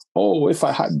 oh, if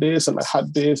I had this and I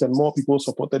had this and more people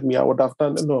supported me, I would have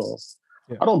done it. No,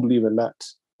 I don't believe in that.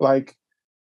 Like,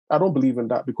 I don't believe in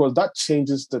that, because that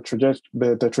changes the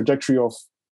trajectory of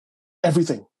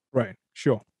everything. Right.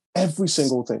 Sure. Every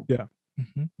single thing. Yeah.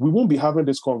 We won't be having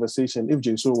this conversation if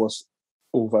Jayso was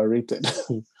overrated.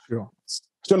 Sure.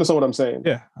 Do you understand what I'm saying?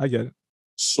 Yeah, I get it.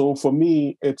 So for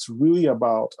me, it's really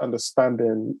about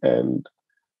understanding, and,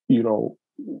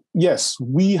 yes,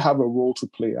 we have a role to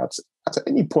play. At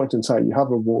any point in time, you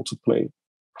have a role to play.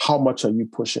 How much are you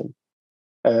pushing?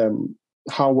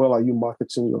 How well are you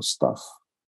marketing your stuff?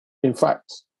 In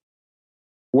fact,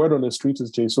 word on the street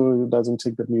is Jayso doesn't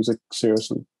take the music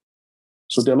seriously.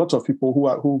 So there are lots of people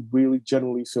who really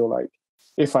genuinely feel like,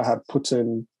 if I had put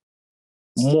in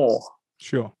more,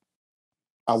 sure,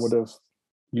 I would have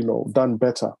done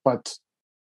better. But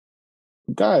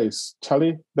guys,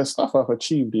 Charlie, the stuff I've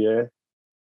achieved here,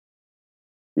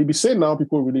 you'd be saying now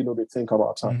people really know they think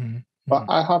about time. But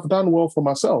I have done well for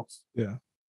myself. Yeah.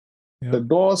 The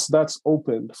doors that's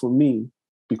opened for me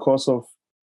because of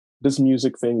this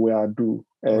music thing where I do.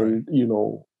 And,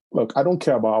 look, I don't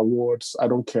care about awards. I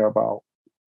don't care about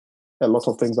a lot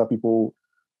of things that people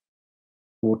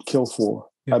would kill for.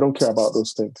 Yeah. I don't care about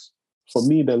those things. For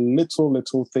me, the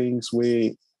little things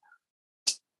where,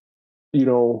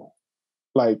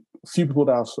 like few people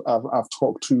that I've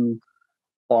talked to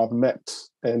or I've met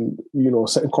and,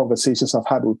 certain conversations I've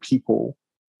had with people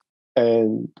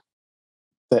and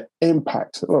the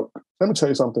impact. Look, let me tell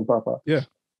you something, Paapa. Yeah.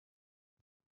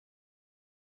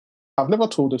 I've never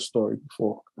told this story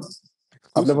before.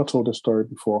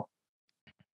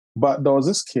 But there was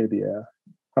this kid, yeah.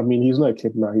 I mean, he's not a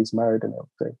kid now. He's married and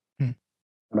everything. And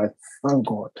I thank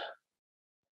God,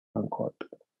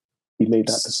 he made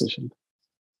that decision.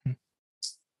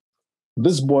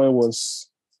 This boy was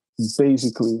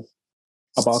basically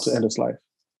about to end his life.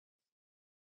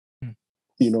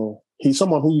 He's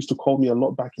someone who used to call me a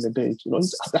lot back in the day.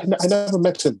 I never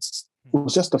met him. It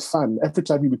was just a fan. Every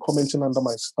time he'd be commenting under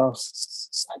my stuff,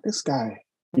 like this guy,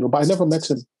 but I never met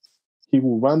him. He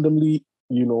will randomly,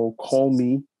 call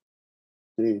me,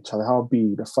 hey, Charlie, how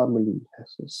be the family,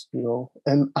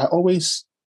 and I always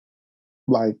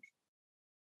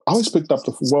picked up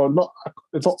not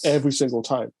every single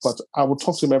time, but I would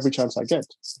talk to him every chance I get.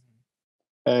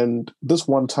 And this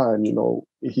one time, he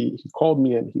called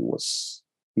me and he was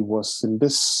in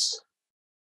this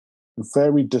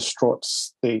very distraught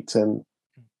state. And,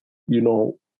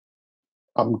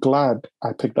 I'm glad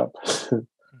I picked up.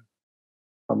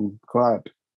 I'm glad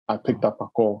I picked up my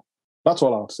call. That's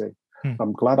all I'll say.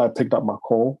 I'm glad I picked up my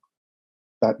call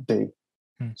that day,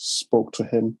 spoke to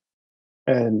him,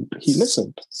 and he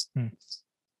listened.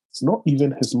 Not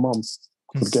even his mom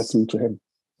could get through to him.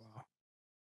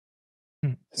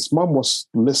 His mom was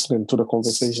listening to the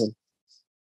conversation.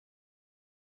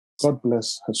 God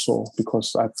bless her soul,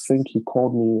 because I think he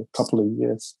called me a couple of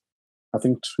years. I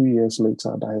think 2 years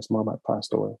later that his mom had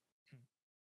passed away.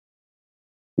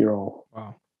 Wow.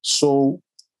 So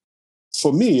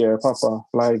for me, Papa,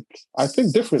 I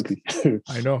think differently.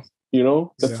 I know.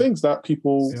 The things that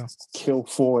people kill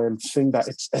for and think that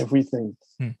it's everything.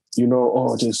 Oh,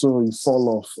 Jayso, you fall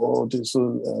off. Oh,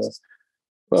 Jayso,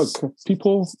 look,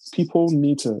 people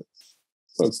need to.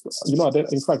 Look,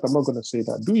 in fact, I'm not going to say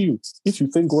that. Do you? If you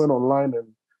think going online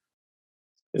and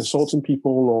insulting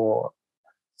people or,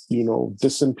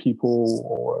 dissing people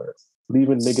or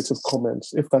leaving negative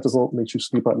comments, if that is what makes you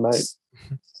sleep at night,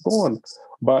 go on.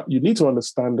 But you need to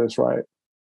understand this, right?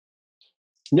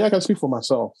 Me, I can speak for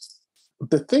myself.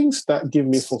 The things that give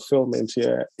me fulfillment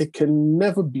here, it can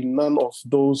never be none of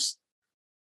those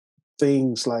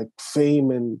things like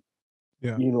fame and,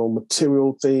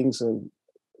 material things and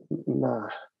nah.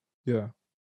 Yeah.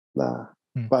 Nah.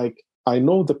 I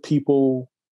know the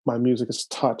people my music has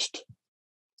touched,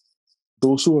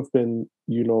 those who have been,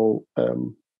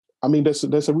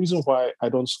 there's a reason why I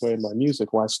don't swear in my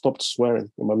music, why I stopped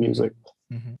swearing in my music.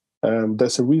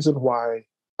 There's a reason why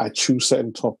I choose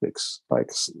certain topics.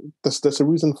 There's a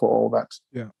reason for all that.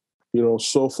 Yeah.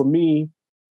 So for me,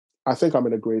 I think I'm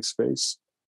in a great space.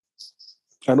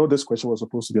 I know this question was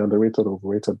supposed to be underrated or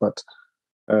overrated, but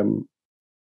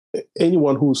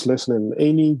anyone who's listening,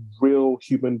 any real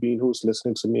human being who's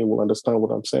listening to me will understand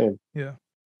what I'm saying. Yeah.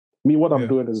 Me, what I'm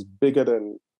doing is bigger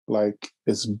than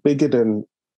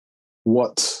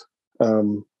what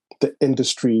the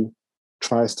industry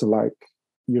tries to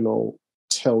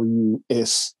tell you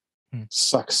is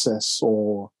success,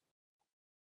 or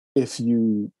if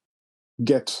you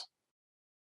get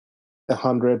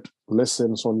 100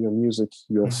 listens on your music,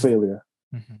 you're a failure.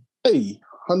 Hey,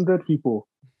 100 people,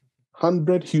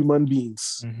 100 human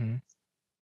beings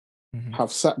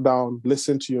have sat down,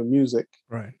 listened to your music,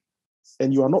 right?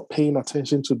 And you are not paying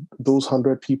attention to those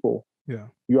 100 people. Yeah,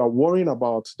 you are worrying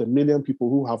about the million people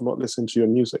who have not listened to your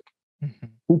music,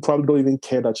 who probably don't even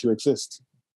care that you exist.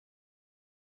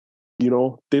 They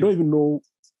don't even know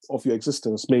of your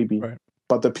existence, maybe. Right.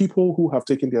 But the people who have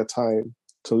taken their time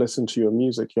to listen to your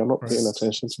music, you're not paying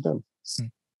attention to them.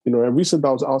 And recently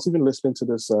I was even listening to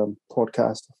this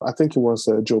podcast. I think it was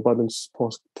Joe Budden's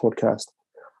podcast.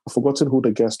 I've forgotten who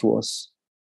the guest was.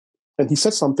 And he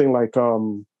said something like,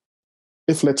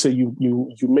 if let's say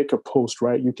you make a post,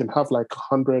 right, you can have like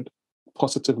 100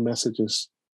 positive messages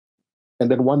and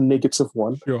then one negative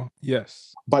one. Sure.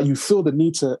 Yes. But you feel the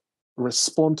need to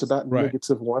respond to that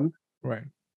negative one. Right.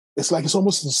 It's like it's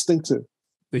almost instinctive.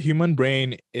 the human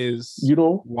brain is,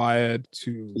 wired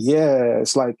to. Yeah,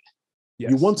 it's like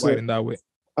you want to in that way.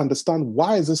 Understand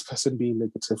why is this person being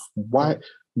negative? Why? Right.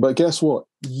 But guess what?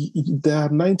 There are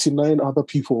 99 other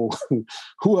people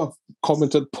who have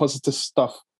commented positive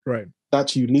stuff. Right.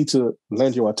 That you need to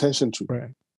lend your attention to.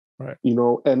 Right. Right.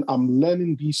 And I'm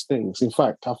learning these things. In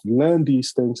fact, I've learned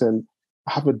these things and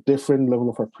I have a different level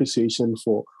of appreciation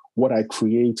for what I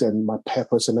create and my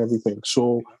purpose and everything.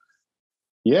 So,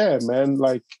 yeah, man,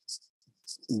 like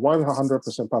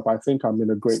 100%, Papa, I think I'm in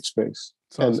a great space.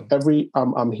 Awesome. And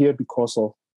I'm here because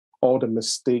of all the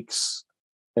mistakes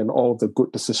and all the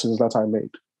good decisions that I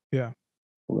made. Yeah.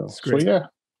 So, yeah.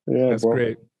 That's bro.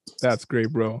 great. That's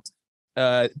great, bro.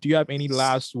 Do you have any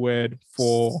last word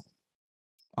for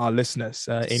our listeners?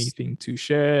 Anything to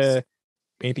share?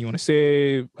 Anything you want to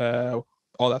say?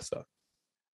 All that stuff.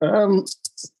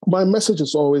 My message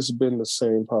has always been the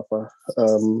same, Papa.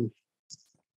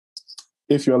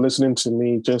 If you're listening to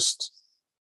me, just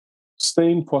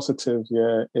staying positive.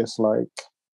 Yeah, it's like,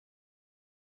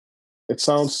 it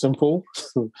sounds simple,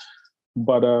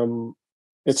 but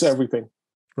it's everything.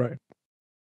 Right.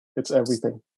 It's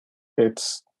everything.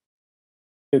 It's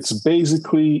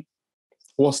basically,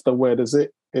 what's the word? Is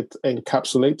it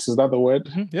encapsulates? Is that the word?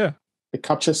 Mm-hmm. Yeah. It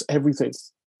captures everything,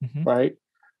 right?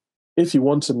 If you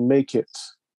want to make it,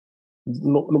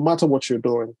 no matter what you're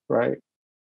doing, right?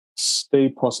 Stay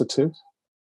positive,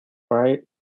 right?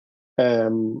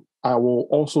 I will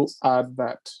also add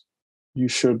that you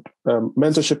should,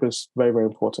 mentorship is very, very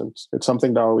important. It's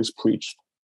something that I always preach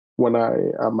when I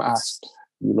am asked,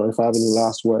 if I have any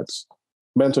last words.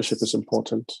 Mentorship is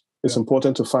important. It's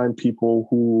important to find people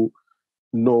who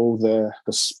know the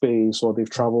space, or they've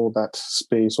traveled that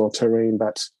space or terrain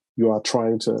that you are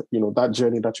trying to, that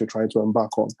journey that you're trying to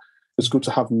embark on. It's good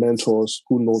to have mentors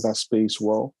who know that space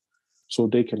well, so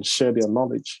they can share their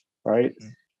knowledge, right? Mm-hmm.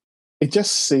 It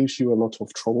just saves you a lot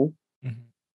of trouble.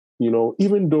 Mm-hmm.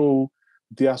 Even though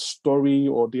their story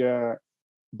or their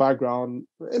background,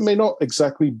 it may not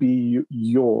exactly be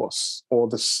yours or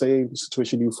the same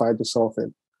situation you find yourself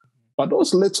in. But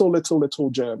those little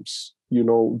gems,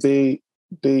 they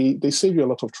save you a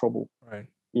lot of trouble. Right.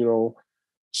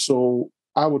 So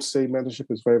I would say mentorship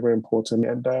is very, very important.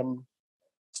 And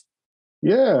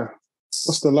yeah,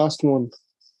 what's the last one?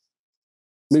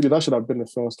 Maybe that should have been the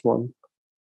first one.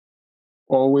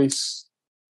 Always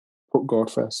put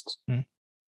God first.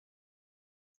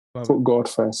 Put God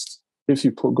first. If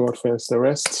you put God first, the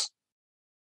rest,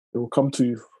 it will come to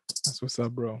you. That's what's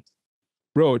up, bro.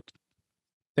 Bro,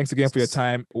 thanks again for your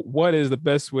time. What is the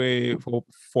best way for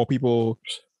people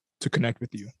to connect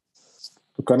with you?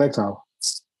 To connect how?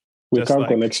 We can't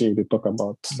connect you to talk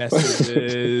about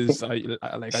messages. Are you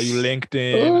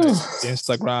LinkedIn,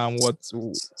 Instagram? What's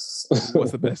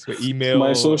the best way? Email?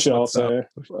 My socials.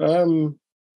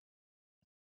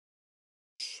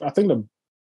 I think the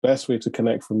best way to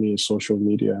connect for me is social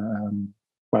media.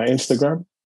 My Instagram.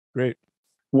 Great.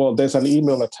 Well, there's an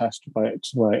email attached to my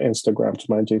Instagram, to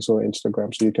my Jayso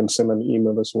Instagram, so you can send an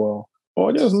email as well,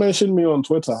 or just mention me on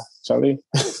Twitter, Charlie.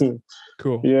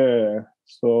 Cool. Yeah.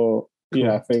 So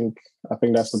yeah, I think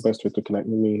that's the best way to connect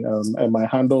with me. And my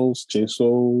handles,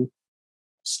 Jayso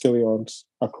Skillions,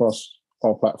 across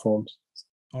all platforms.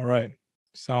 All right.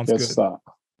 Sounds good.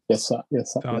 Yes, sir.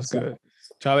 Sounds good.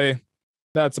 Charlie,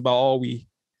 that's about all we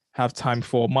have time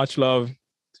for. Much love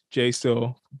to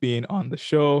Jayso being on the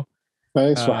show.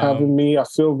 Thanks for having me. I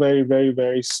feel very, very,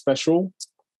 very special.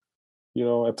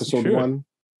 Episode 1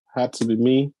 had to be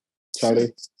me,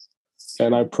 Charlie.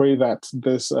 And I pray that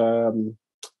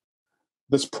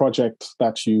this project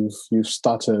that you've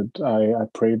started, I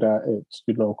pray that it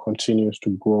continues to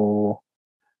grow.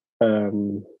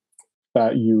 That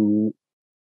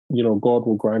God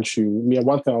will grant you.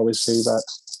 One thing I always say, that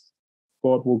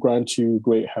God will grant you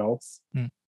great health,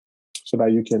 so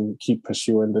that you can keep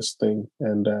pursuing this thing.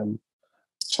 And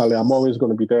Charlie, I'm always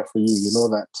going to be there for you. You know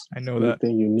that. I know that.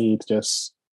 Anything you need,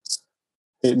 just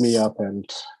hit me up, and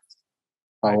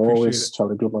I'll always try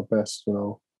to do my best.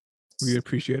 We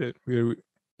appreciate it.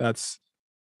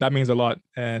 That means a lot,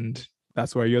 and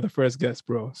that's why you're the first guest,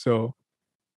 bro. So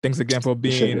thanks again for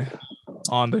being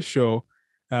on the show.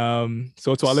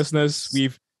 So to our listeners,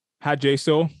 we've had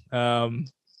Jayso,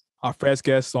 our first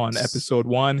guest on episode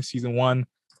 1, season 1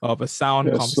 of A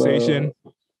Sound Conversation.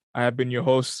 I have been your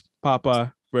host,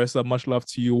 Paapa Versa. Much love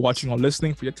to you watching or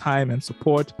listening, for your time and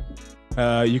support.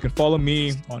 You can follow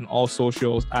me on all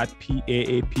socials at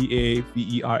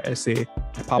PAAPAVERSA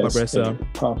at Paapa Versa.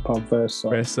 Paapa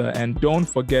Versa. And don't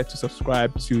forget to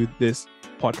subscribe to this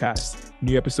podcast.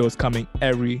 New episodes coming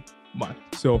every month.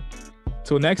 So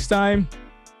till next time,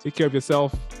 Take care of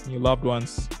yourself and your loved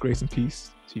ones. Grace and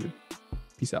peace to you.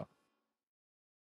 Peace out.